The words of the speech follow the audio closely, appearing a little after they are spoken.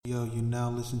Yo, you now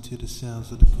listen to the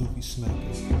sounds of the Kooky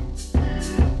Smacker.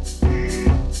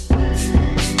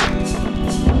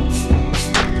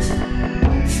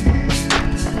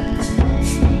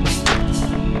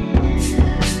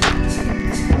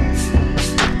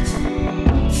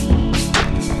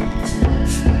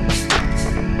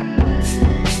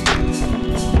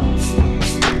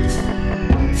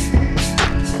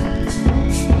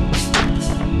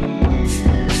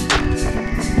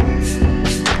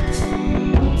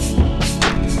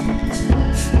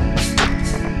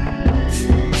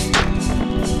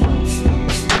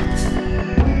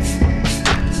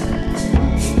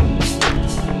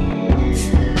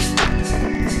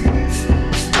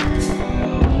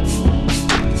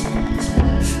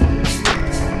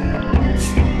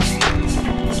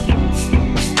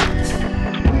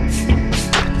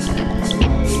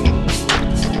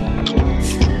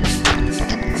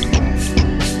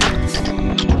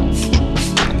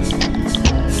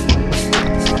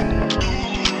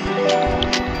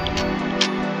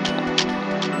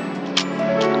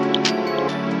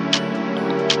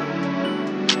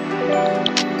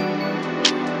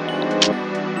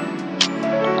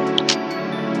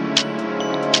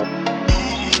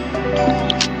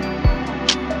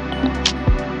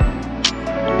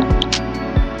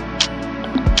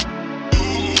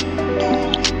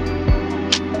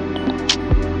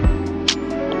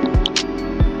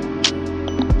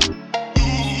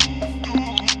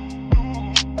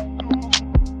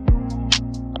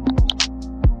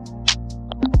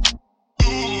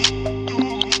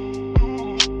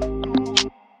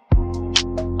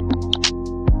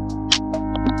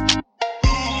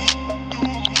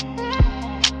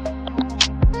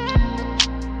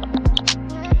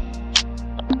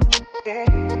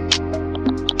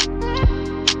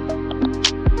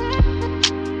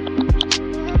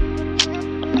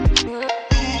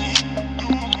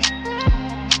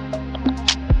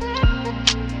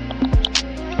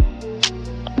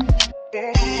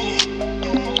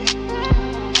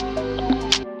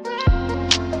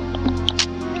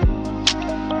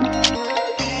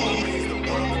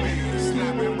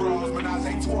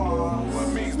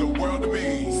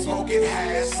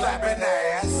 Slapping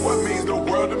ass. What means the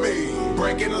world to me?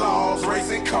 Breaking laws,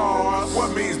 racing cars.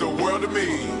 What means the world to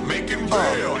me? Making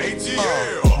bail,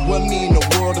 ATL. What mean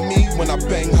the world to me when I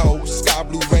bang hoes? Sky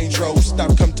blue Range Rover.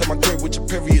 Stop come to my crib with your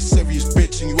period serious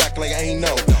bitch and you act like I ain't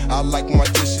know. I like when my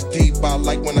dish is deep. I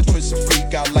like when I twist a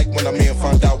freak. I like when a man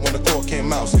found out when the court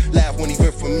came out. Laugh when he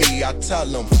heard from me. I tell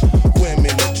him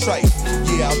women are trite.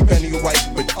 Yeah, I'm Benny White,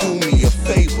 but do me a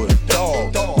favor,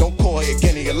 dog. Don't call it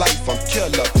again in your life. I'm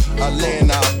killer.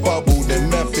 Atlanta, I bubbled. In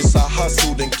Memphis, I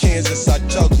hustled. In Kansas, I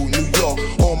juggled. New York,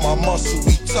 on my muscle,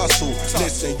 we tussle.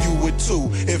 Listen, you would too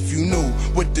if you knew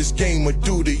what this game would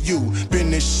do to you. Been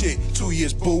this shit 2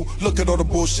 years, boo. Look at all the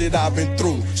bullshit I've been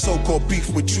through. So-called beef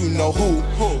with you know who.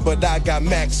 But I got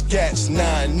max gats,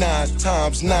 9 9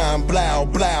 times 9, blow,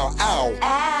 blow,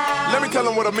 ow. Let me tell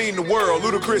them what I mean the world.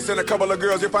 Ludacris and a couple of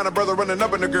girls. You find a brother running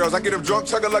up in the girls. I get him drunk,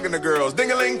 chugga-lugging the girls.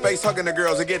 Ding-a-ling, face hugging the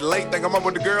girls. It get late, think I'm up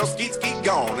with the girls. Skeet, skeet,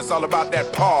 gone. It's all about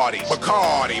that party.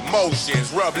 Bacardi,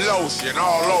 motions, rub lotion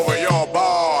all over your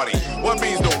body. What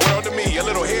means the world to me? A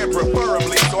little hair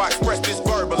preferably, so I express this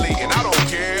verbally. And I don't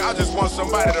care, I just want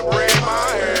somebody to braid my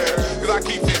hair. Cause I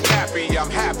keep it nappy, I'm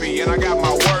happy, and I got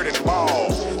my word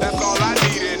involved. That's all I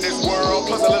need in this world,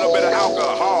 plus a little bit of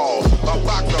alcohol. A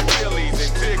box of Phillies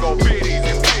and Tiggle bitties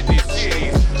in 50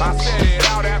 cities. I set it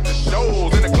out after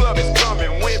shows, and the club is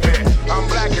coming with me. I'm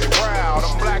black and proud,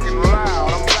 I'm black and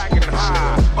loud, I'm black and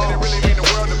high. And it really mean the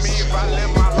world to me if I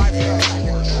live my life.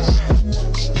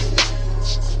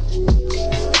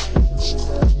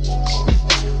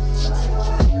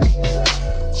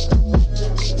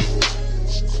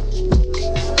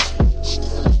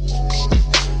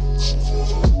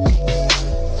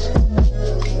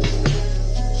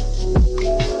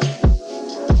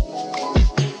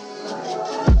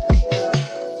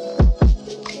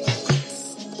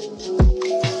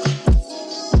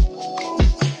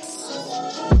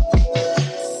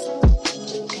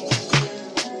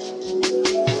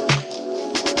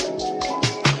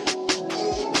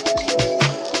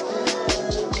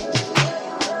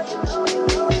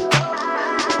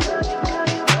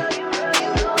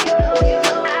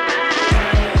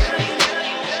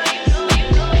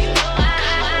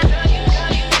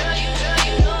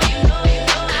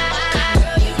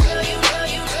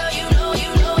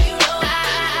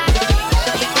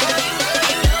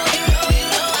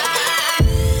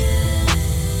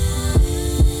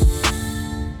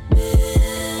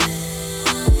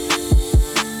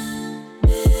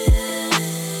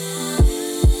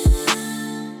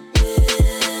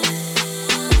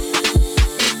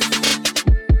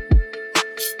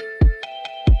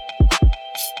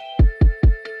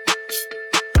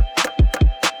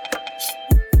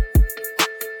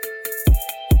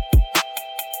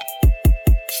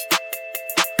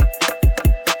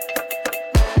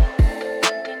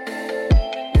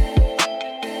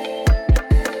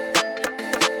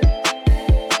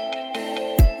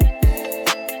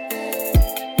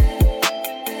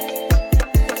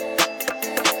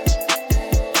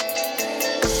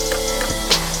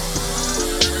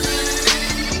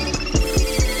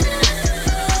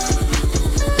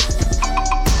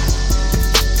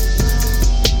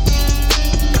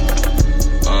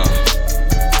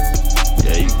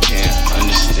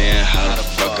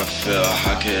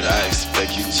 shit, I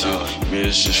expect you to.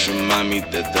 Mirrors just remind me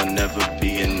that there'll never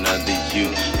be another you.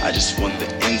 I just want the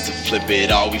ends to flip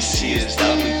it, all we see is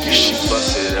W. She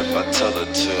bust it if I tell her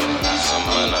to, I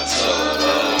might not tell her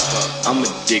though. I'm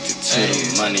addicted to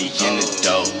the money and the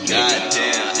dope,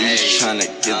 nigga. You just tryna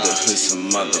get the hood some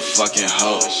motherfucking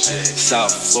hoes.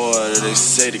 South Florida, they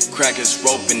say the crackers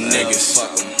roping niggas.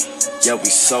 Yeah, we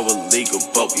so illegal,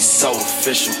 but we so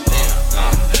official.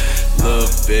 Little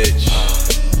bitch,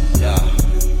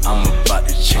 I'm about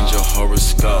to change your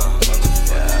horoscope.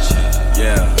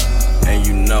 Yeah, and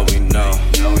you know we know.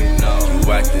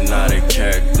 You acting out of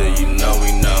character, you know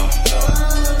we know.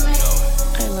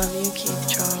 I love you, Keith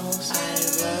Charles. I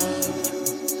love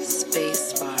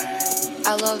Spacebar.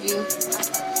 I love you,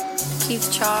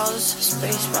 Keith Charles.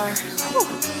 Spacebar.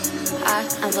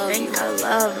 I love you. I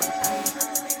love.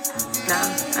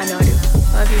 Nah, I know I do.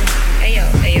 Love you. Hey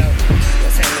yo,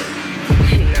 what's happening?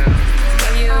 Nah,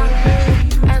 love you.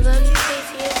 I love you,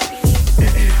 KTSB.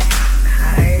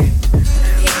 Hi.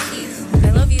 Hey Keith, I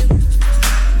love you.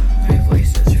 My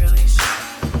voice is really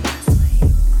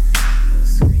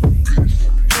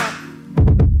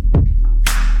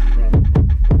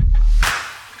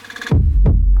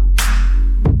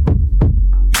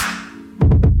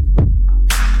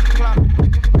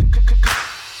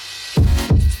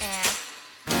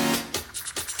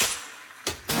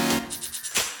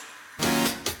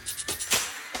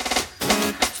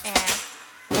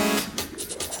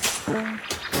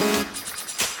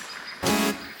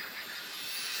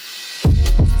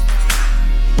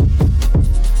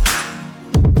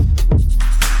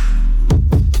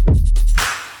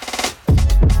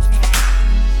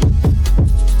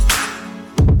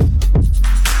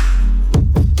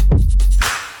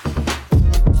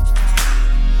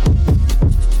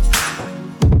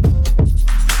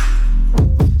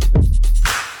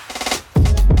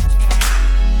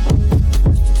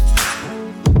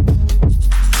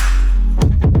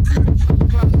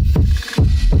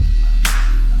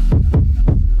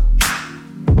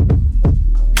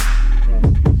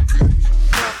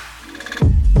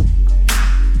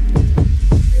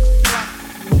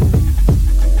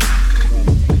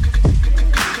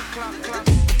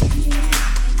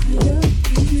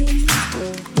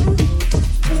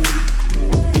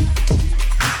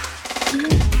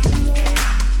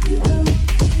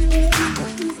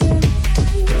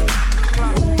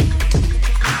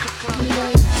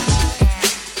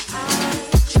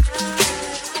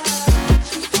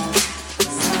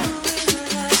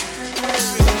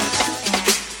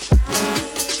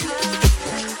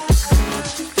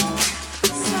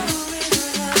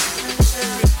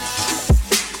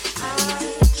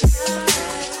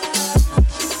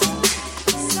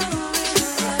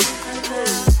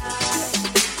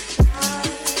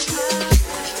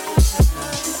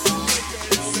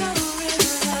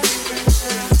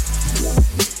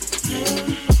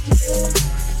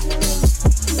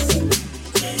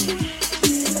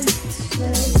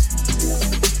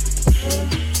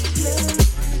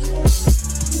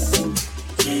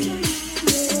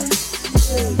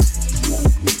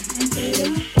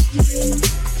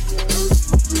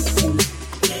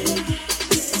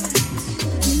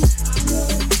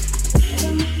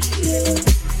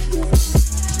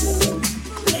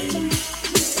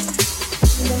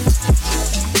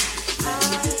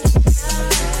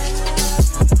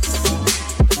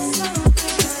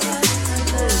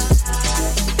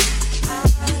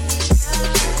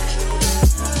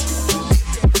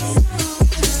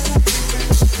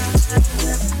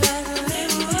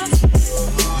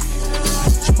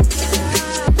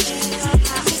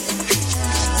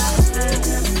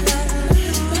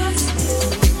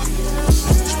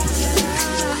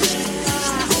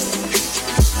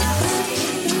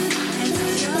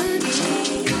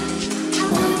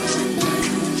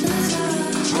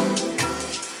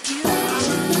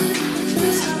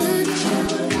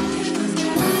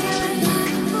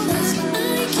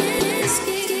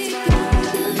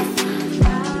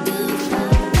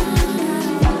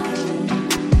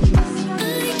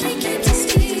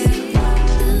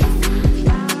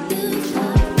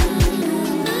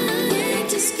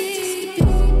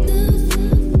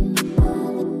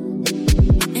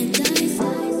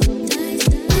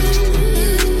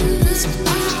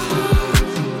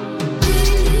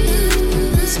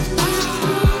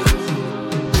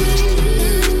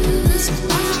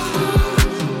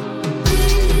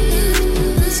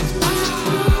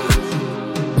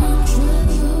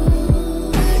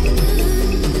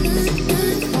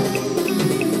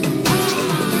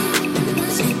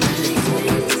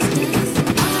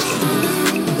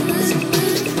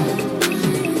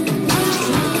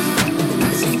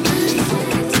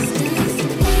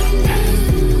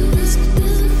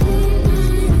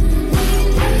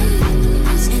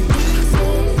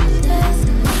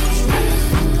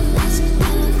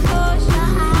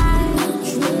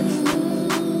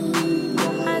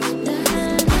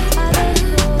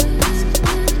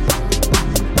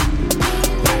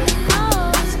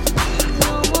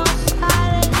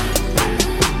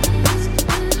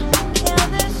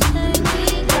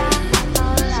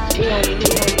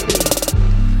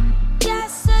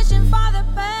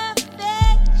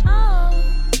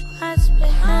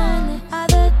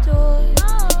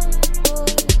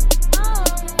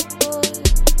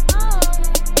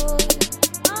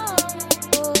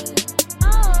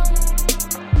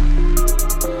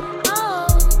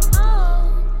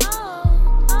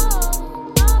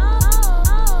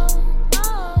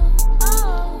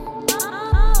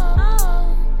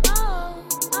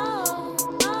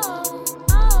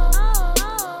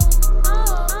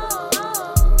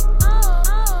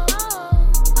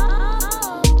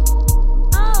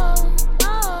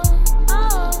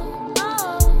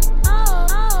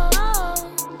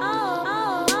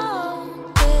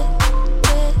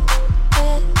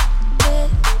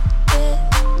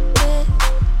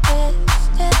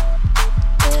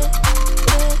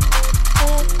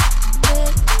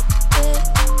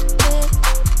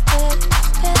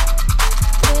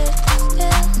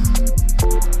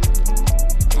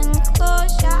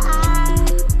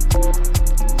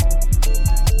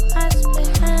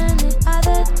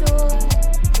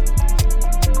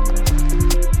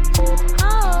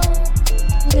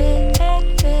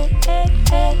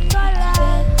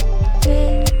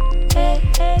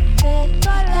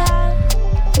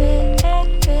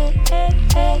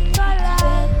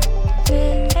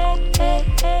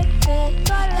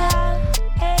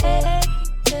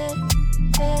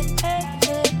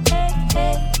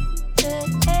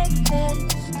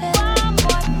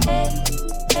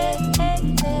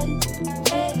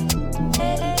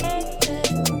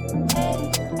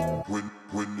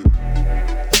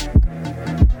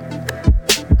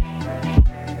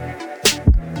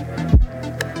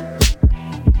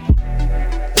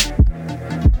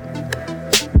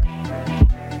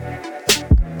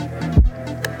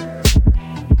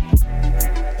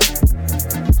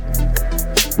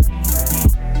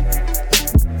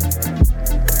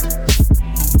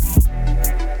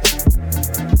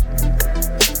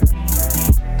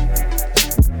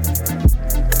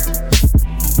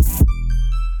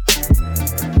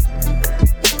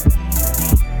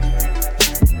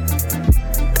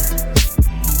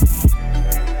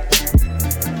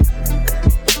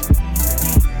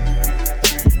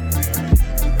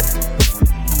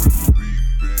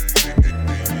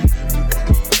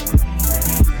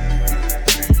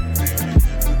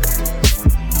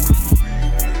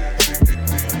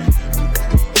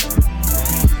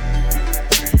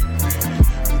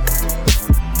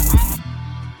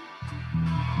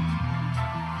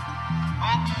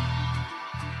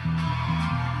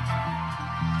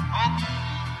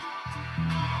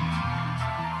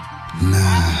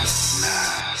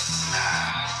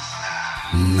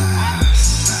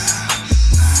nice.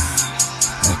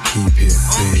 I'll keep it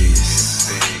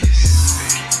bass.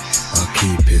 I'll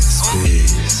keep it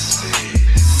space.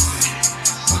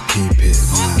 I'll keep it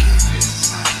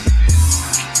nice.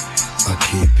 I'll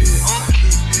keep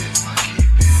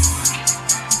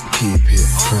it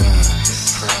fried.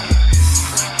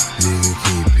 Nigga,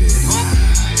 keep it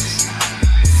nice.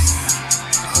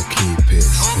 I'll keep it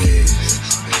space.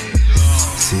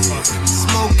 See it in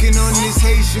Smoking on this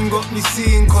Haitian got me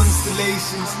seeing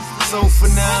constellations. So for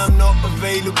now I'm not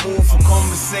available for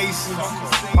conversations.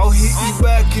 I'll hit you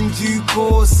back in due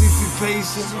course if you're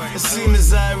patient. As soon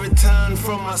as I return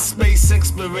from my space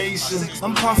exploration,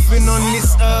 I'm puffing on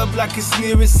this herb like it's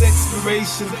near its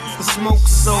expiration. The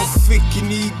smoke's so thick you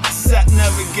need sat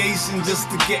navigation just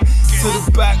to get to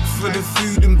the back for the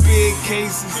food and beer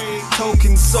cases.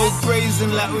 Talking so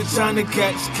brazen like we're trying to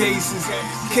catch cases.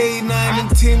 K9 and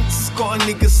tints got a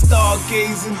nigga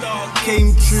stargazing.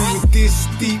 Came true with this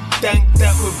deep dank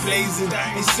that we're blazing.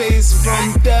 They say it's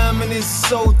from damn and it's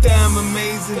so damn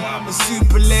amazing. The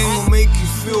super lane will make you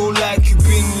feel like you've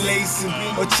been lacing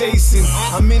or chasing.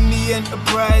 I'm in the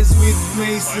Enterprise with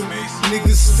Mason.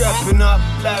 Niggas strapping up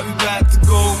like we about to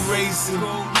go racing.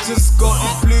 Just got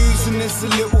the blues and it's a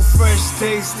little fresh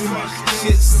tasting.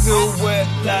 Shit's still wet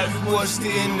like we washed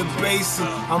it in the basin.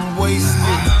 I'm wasted.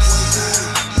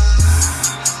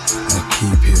 I'll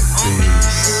keep it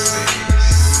bass.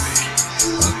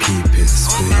 I'll keep it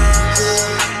space.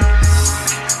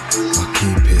 I'll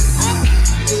keep it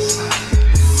nice.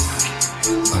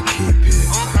 I'll keep it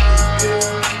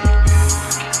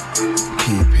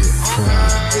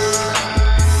fried.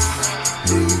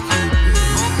 Nigga, keep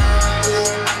it nice.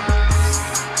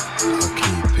 I'll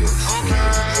keep it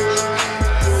space.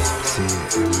 See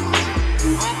it in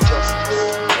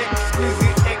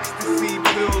Exquisite ecstasy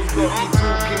pills got me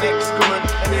talking excrement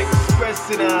and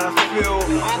expressing how I feel.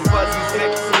 The buzz is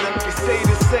excellent, they say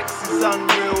the sex is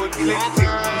unreal,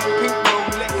 eclectic. Pink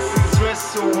Rolexes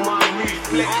wrestle my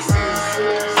reflexes.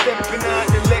 Stepping out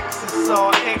the Lexus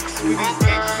RX with his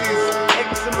exes.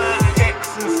 X amount of X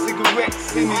and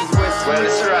cigarettes in his West. Well,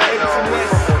 it's right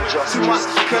now. Too much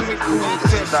chemical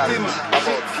testing.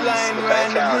 Shit flying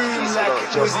around the room like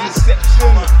it was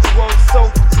Inception. World so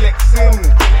flexing.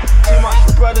 Too much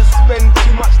brothers spend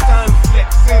too much time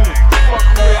flexing. Fuck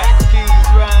rap skis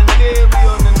round there, we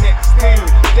on the next thing.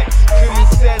 Dexicum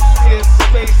says yes,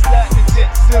 space like the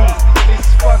Jetsons. This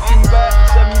fucking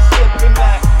batch, I mean stepping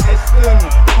like Heston.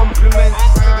 Compliments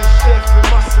to the chef, it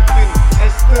must have been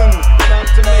Heston. Time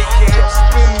to make your head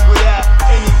spin without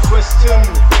any question.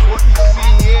 What you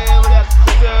see here without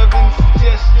disturbing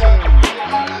suggestion.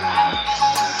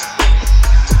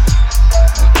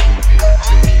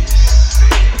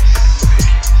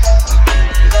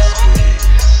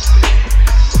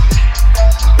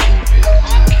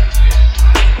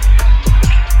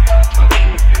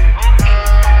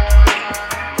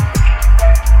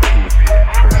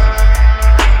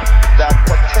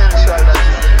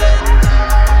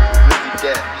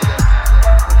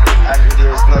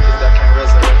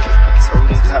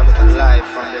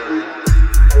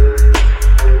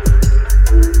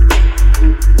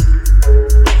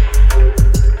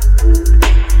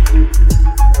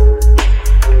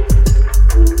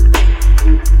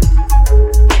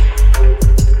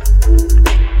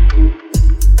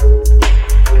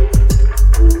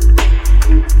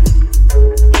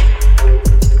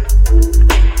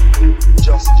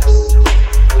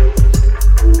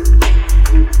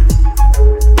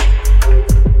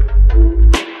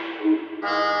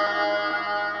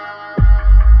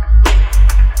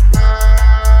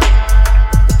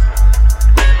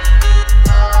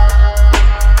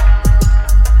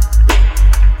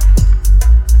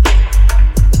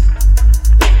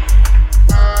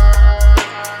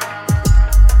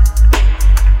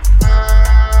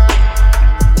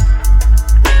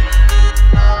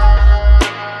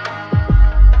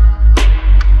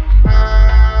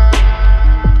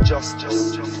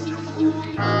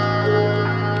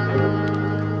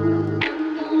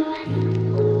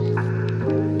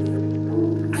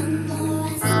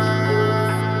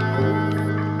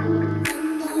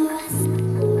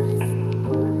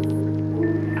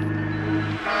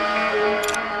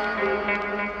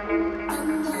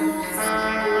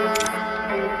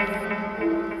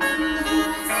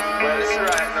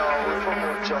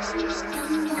 justice.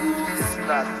 It's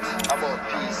not about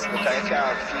peace, because you can't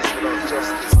have peace without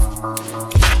justice.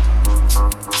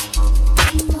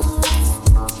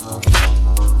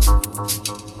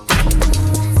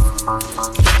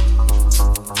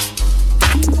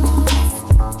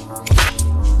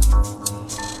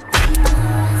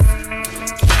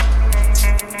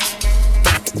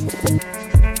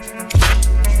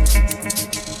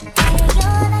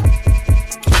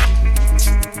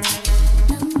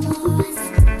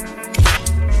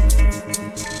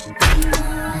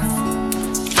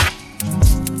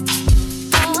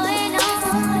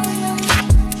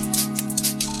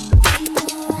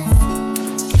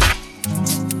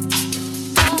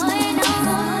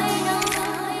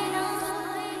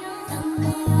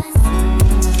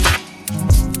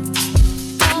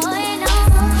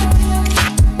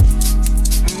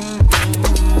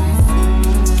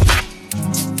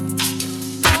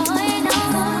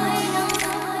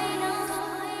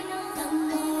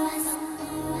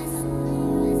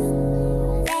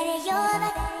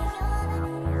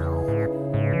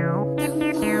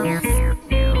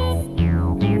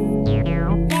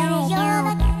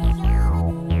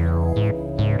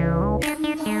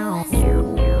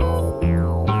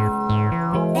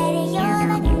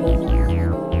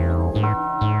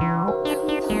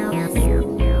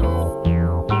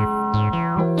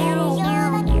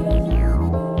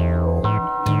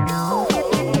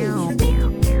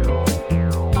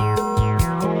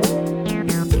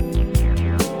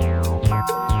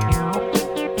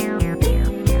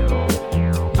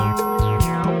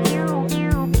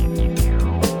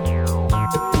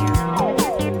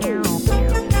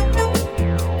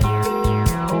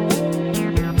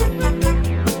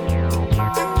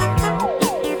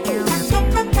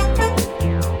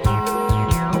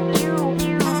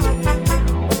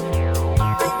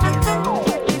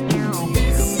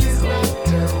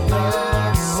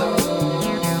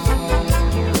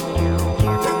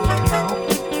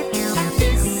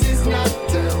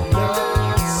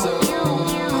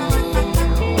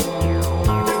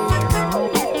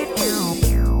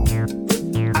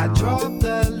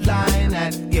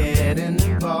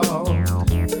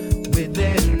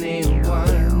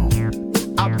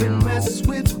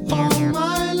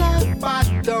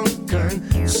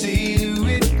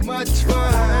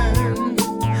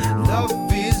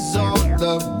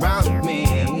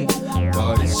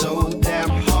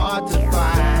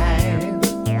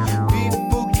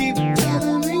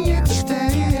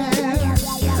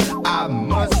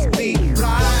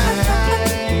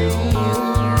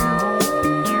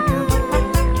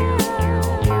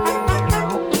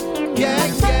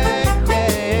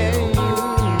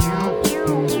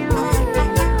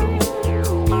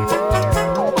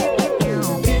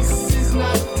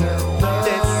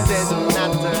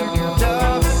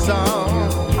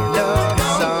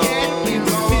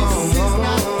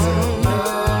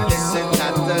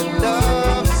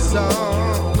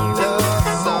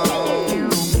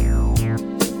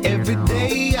 Every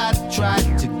day I try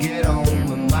to get on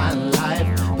with my life,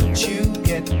 but you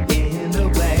get in the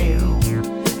way.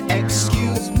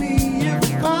 Excuse me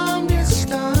if I'm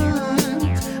distant.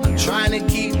 I'm trying to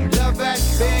keep love at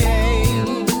bay.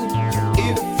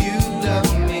 If you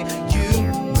love me, you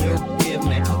will give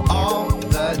me all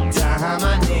the time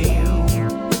I need.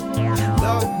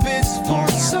 Love is for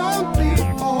some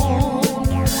people,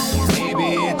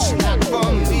 maybe it's not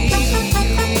for me.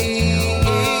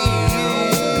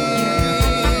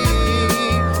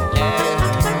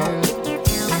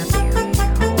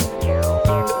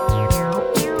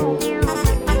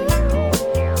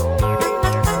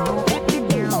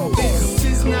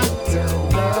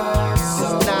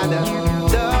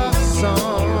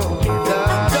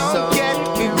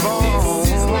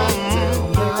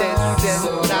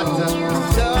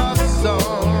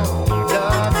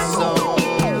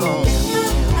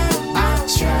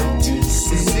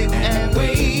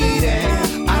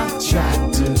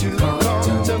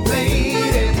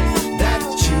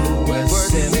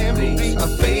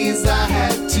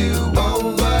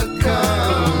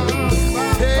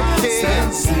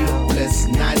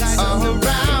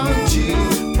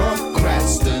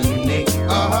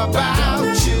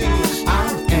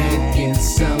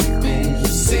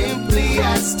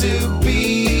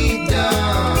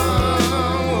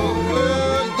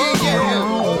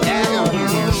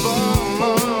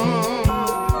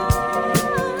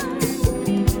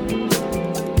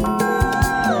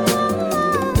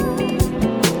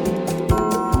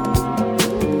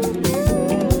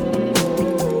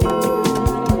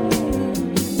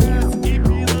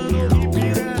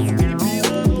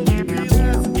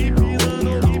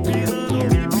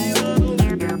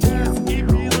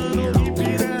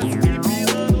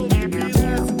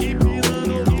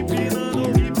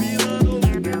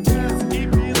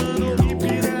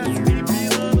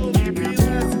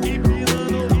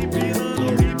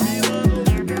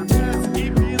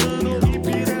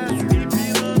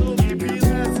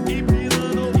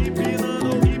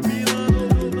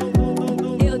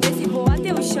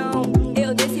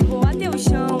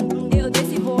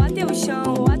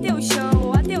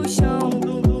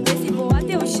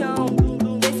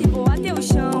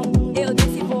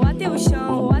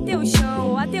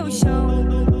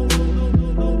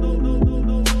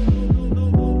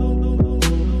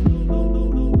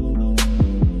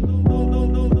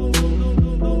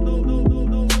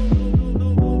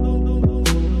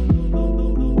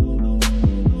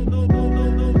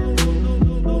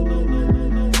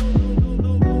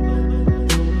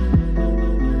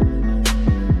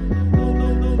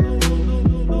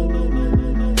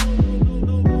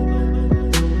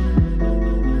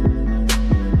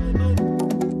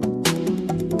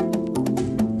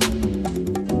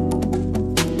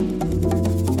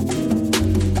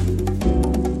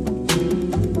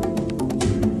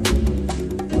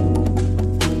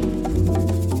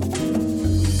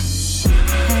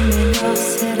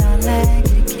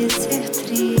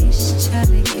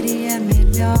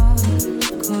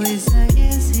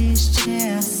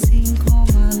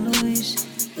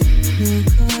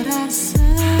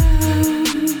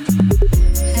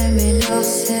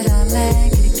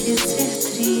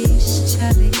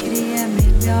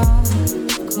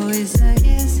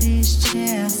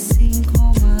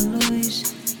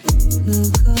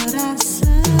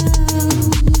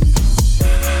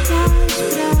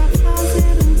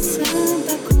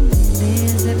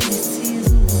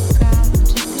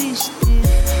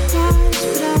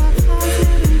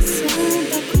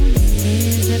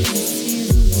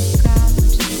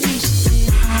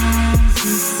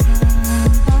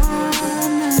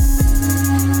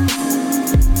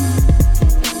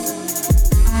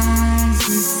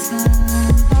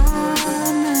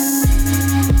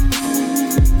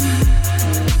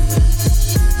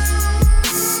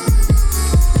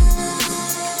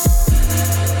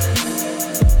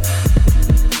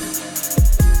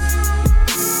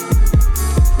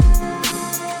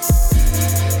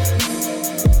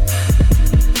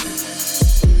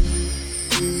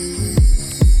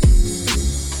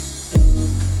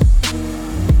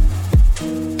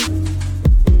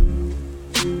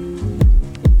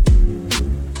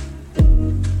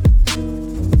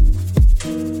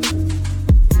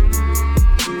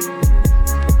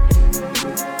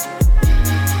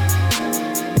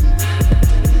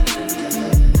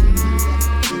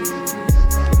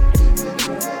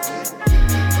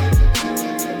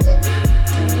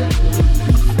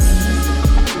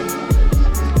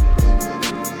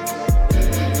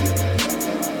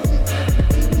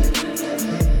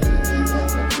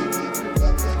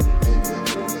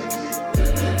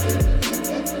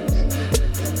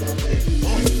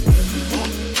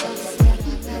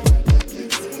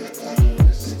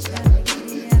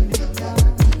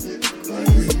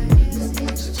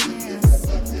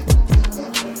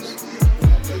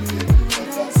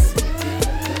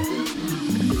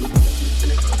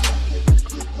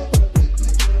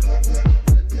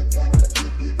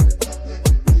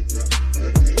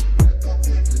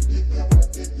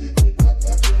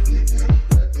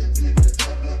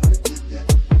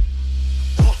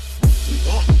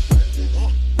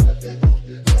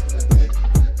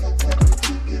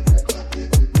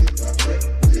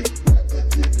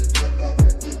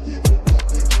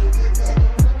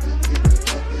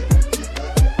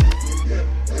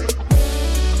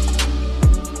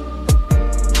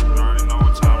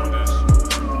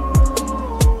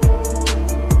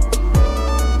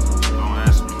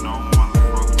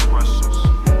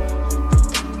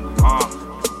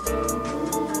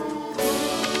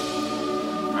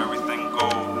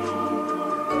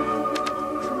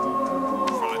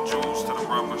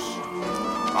 Rivers.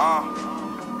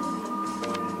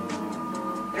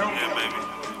 Yeah, baby.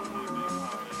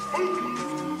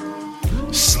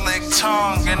 Slick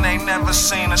tongue and they never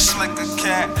seen a slicker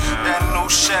cat. That new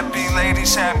Chevy,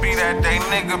 ladies happy that they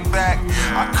nigga back.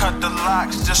 I cut the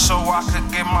locks just so I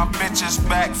could get my bitches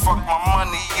back. Fuck my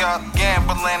money up,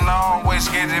 gambling, I always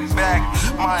get it back.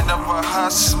 Mind of a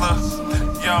hustler,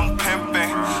 young pimpin'.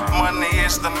 Money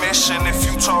is the mission if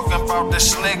you talking about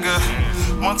this nigga.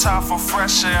 One time for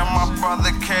fresh air, my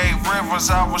brother K. Rivers,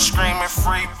 I was screaming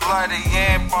free bloody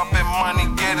and bumping money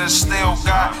getters. Still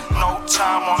got no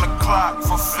time on the clock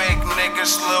for fake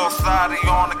niggas. Lil Thotty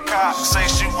on the cock, say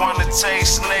she wanna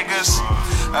taste niggas.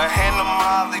 A hand of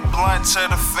Molly blunt to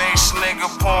the face, nigga.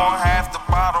 Pouring half the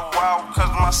bottle out, cause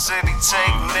my city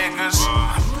take niggas.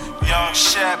 Young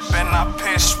Shep and I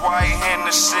piss white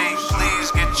Hennessy. Please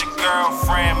get your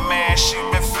girlfriend, man, she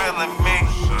been feeling me.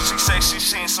 She say she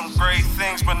seen some great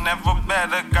things, but never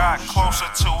better. Got closer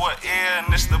to her ear,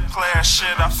 and it's the player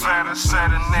shit. I said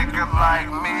a nigga like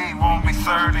me won't be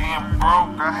 30 and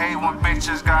broke. I hate when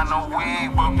bitches got no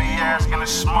weed, but be asking to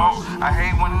smoke. I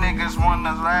hate when niggas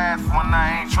wanna laugh when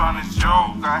I ain't tryna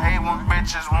joke. I hate when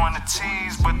bitches wanna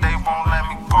tease, but they won't let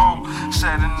me poke.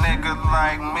 Said a nigga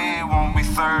like me won't be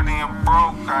 30 and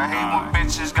broke. I hate when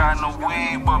bitches got no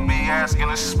weed, but be asking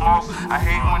to smoke. I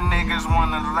hate when niggas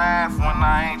wanna laugh when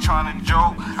I ain't tryna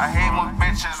joke. I hate when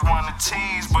bitches wanna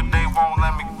tease, but they won't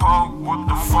let me poke. What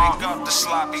the fuck? Wake up the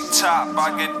sloppy top,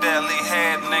 I get deadly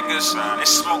head niggas. They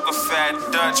smoke a fat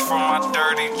Dutch from my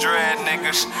dirty dread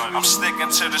niggas. I'm sticking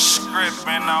to the script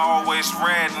and I always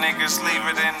read niggas. Leave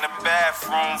it in the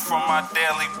bathroom for my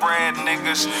daily bread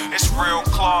niggas. It's real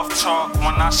cloth talk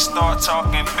when I start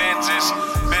talking Benzes.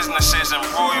 Businesses and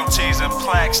royalties and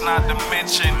plaques, not to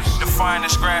mention the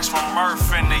finest grass from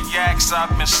Earth and the yaks I've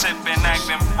been sipping,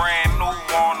 acting brand new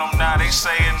on them. Now they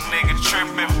say a nigga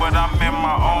tripping, but I'm in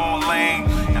my own lane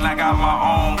and I got my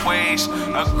own ways.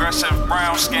 Aggressive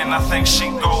brown skin, I think she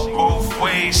go both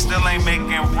ways. Still ain't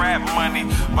making rap money,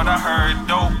 but I heard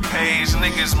dope pays.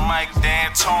 Niggas Mike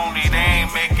D'Antoni, they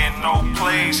ain't making no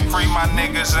plays. Free my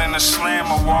niggas in the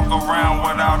slammer, walk around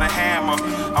without a hammer.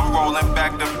 I'm rolling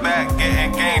back to back,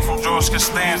 getting game from George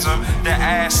Costanza. The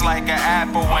ass like an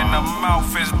apple and the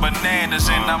mouth is bananas,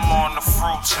 and I'm on the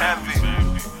fruits heavy.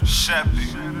 Chevy.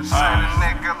 Said a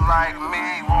nigga like me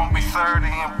won't be 30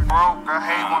 and broke. I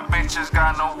hate when bitches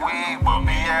got no weed, but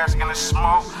be asking to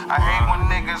smoke. I hate when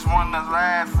niggas wanna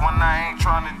laugh when I ain't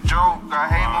tryna joke. I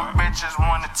hate when bitches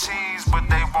wanna tease, but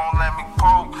they won't let me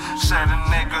poke. Said a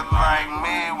nigga like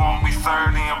me won't be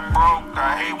 30 and broke.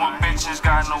 I hate when bitches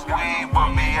got no weed, but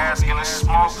be asking to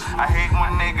smoke. I hate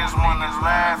when niggas wanna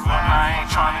laugh when I ain't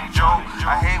tryna joke.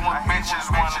 I hate when bitches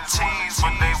wanna tease,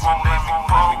 but they won't let me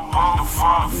poke. What the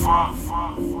fuck?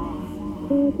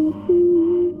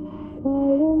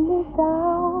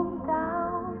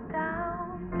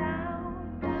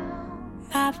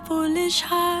 My foolish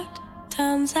heart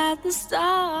turns at the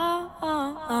stars.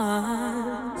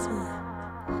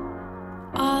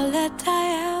 All that I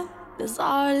am is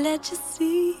all that you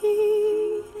see.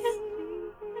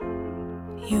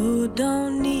 You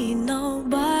don't need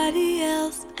nobody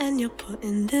else, and you're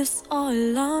putting this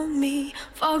all on me.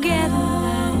 Forget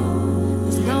about it.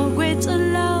 There's no greater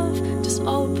love. Just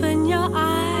open your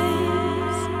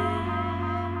eyes.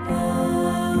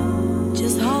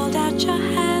 Just hold out your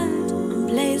hand and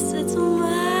place it to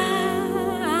mine.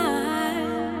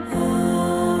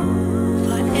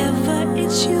 Forever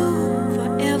it's you,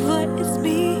 forever it's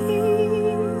me.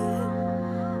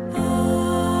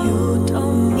 You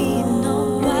don't need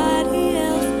nobody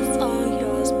else. It's all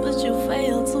yours, but you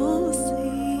fail to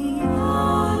see.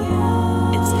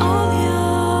 It's all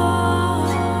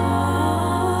yours.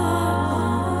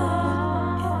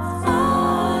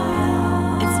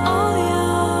 It's all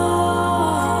yours.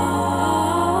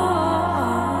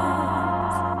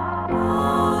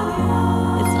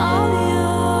 It's all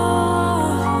yours.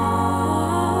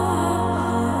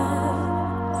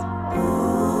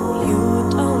 You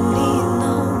don't need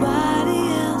nobody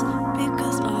else,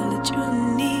 because all that you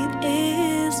need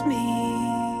is me.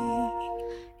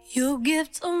 You give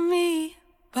to me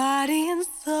body and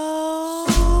soul.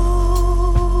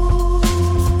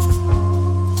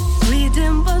 Read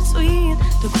in between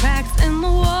the cracks